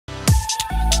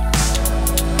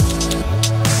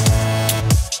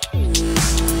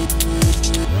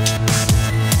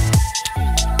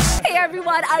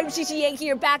Shishi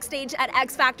here backstage at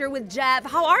X Factor with Jeff.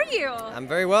 How are you? I'm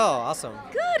very well, awesome.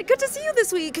 Good to see you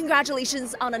this week.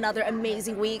 Congratulations on another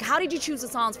amazing week. How did you choose the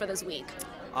songs for this week?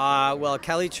 Well,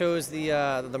 Kelly chose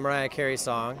the Mariah Carey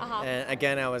song, and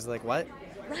again I was like, what?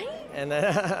 Right? And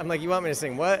then I'm like, you want me to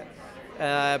sing what?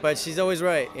 But she's always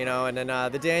right, you know. And then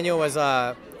the Daniel was,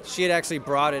 she had actually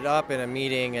brought it up in a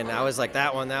meeting, and I was like,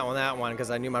 that one,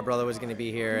 because I knew my brother was going to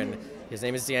be here, and his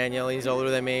name is Daniel. He's older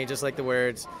than me, just like the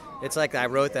words. It's like I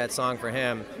wrote that song for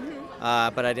him,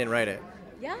 but I didn't write it.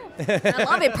 Yeah, I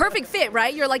love it. Perfect fit,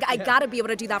 right? You're like, I gotta be able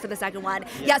to do that for the second one.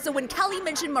 Yeah, so when Kelly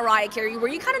mentioned Mariah Carey, were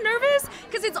you kind of nervous?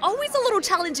 Because it's always a little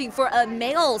challenging for a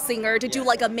male singer to do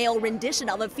like a male rendition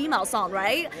of a female song,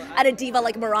 right? And a diva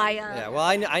like Mariah. Yeah, well,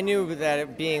 I knew that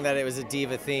it was a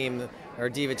diva theme or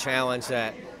diva challenge,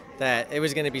 that it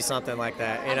was going to be something like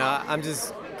that. You know, I'm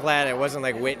just glad it wasn't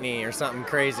like Whitney or something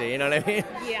crazy. You know what I mean?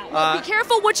 Yeah. Well, be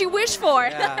careful what you wish for.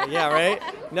 Yeah, right.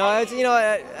 No, it's, you know,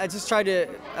 I just tried to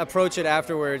approach it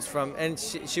afterwards and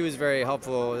she was very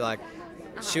helpful. Like,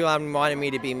 she wanted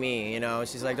me to be me. You know,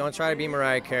 she's like, don't try to be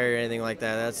Mariah Carey or anything like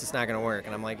that. That's just not going to work.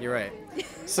 And I'm like, you're right.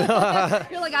 So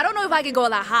you're like, I don't know if I can go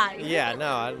that high. Yeah,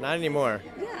 no, not anymore.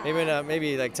 Yeah.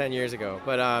 Maybe like 10 years ago.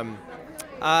 But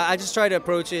I just try to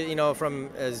approach it, you know,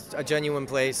 from as a genuine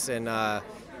place, and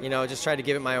you know, just try to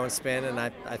give it my own spin, and I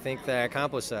think that I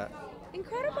accomplished that.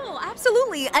 Incredible,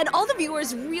 absolutely. And all the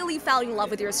viewers really fell in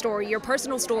love with your story, your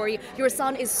personal story. Your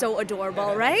son is so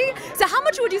adorable, right? So how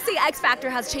much would you say X Factor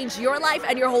has changed your life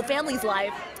and your whole family's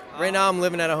life? Right now I'm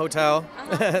living at a hotel,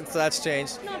 so that's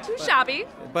changed. Not too shabby.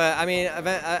 But I mean,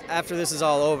 after this is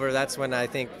all over, that's when I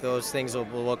think those things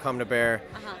will come to bear.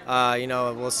 You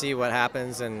know, we'll see what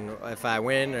happens, and if I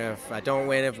win or if I don't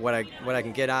win, what I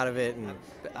can get out of it. And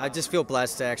I just feel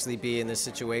blessed to actually be in this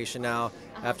situation now,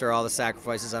 after all the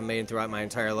sacrifices I've made throughout my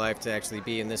entire life to actually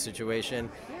be in this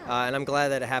situation. And I'm glad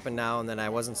that it happened now and that I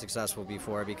wasn't successful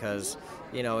before, because,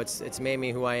 you know, it's made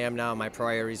me who I am now. My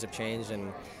priorities have changed,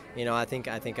 and you know, I think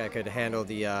I could handle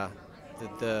the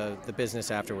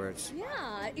business afterwards.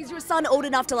 Yeah. Is your son old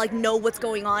enough to like know what's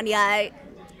going on yet?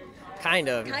 Kind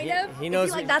of. He knows.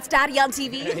 Is he like, that's Daddy on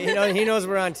TV? He knows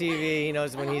we're on TV. He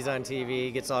knows when he's on TV.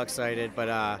 He gets all excited, but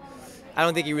I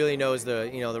don't think he really knows the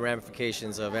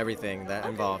ramifications of everything that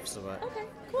involves. So, Okay,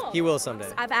 cool. He will someday.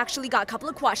 I've actually got a couple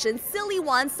of questions. Silly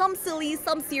ones, some silly,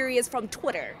 some serious from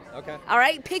Twitter. Okay. All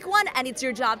right, pick one, and it's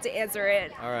your job to answer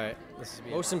it. All right.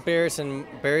 Most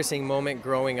embarrassing moment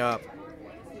growing up.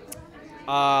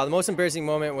 The most embarrassing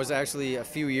moment was actually a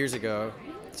few years ago.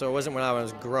 So it wasn't when I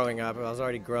was growing up. I was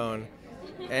already grown.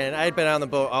 And I had been on the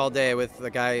boat all day with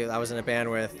the guy I was in a band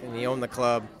with, and he owned the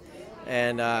club.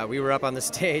 And we were up on the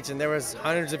stage, and there was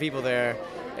hundreds of people there,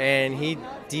 and he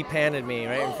deep-handed me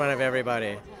right in front of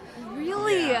everybody.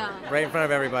 Really? Yeah, right in front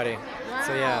of everybody. Wow.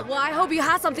 So yeah. Well, I hope you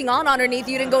had something on underneath.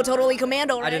 You didn't go totally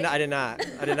commando, right? I did not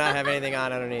have anything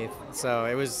on underneath. So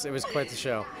it was quite the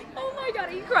show. Oh my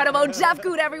God, incredible. Jeff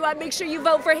Gutt, everyone. Make sure you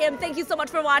vote for him. Thank you so much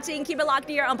for watching. Keep it locked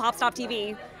here on Pop Stop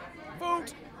TV.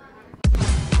 Vote.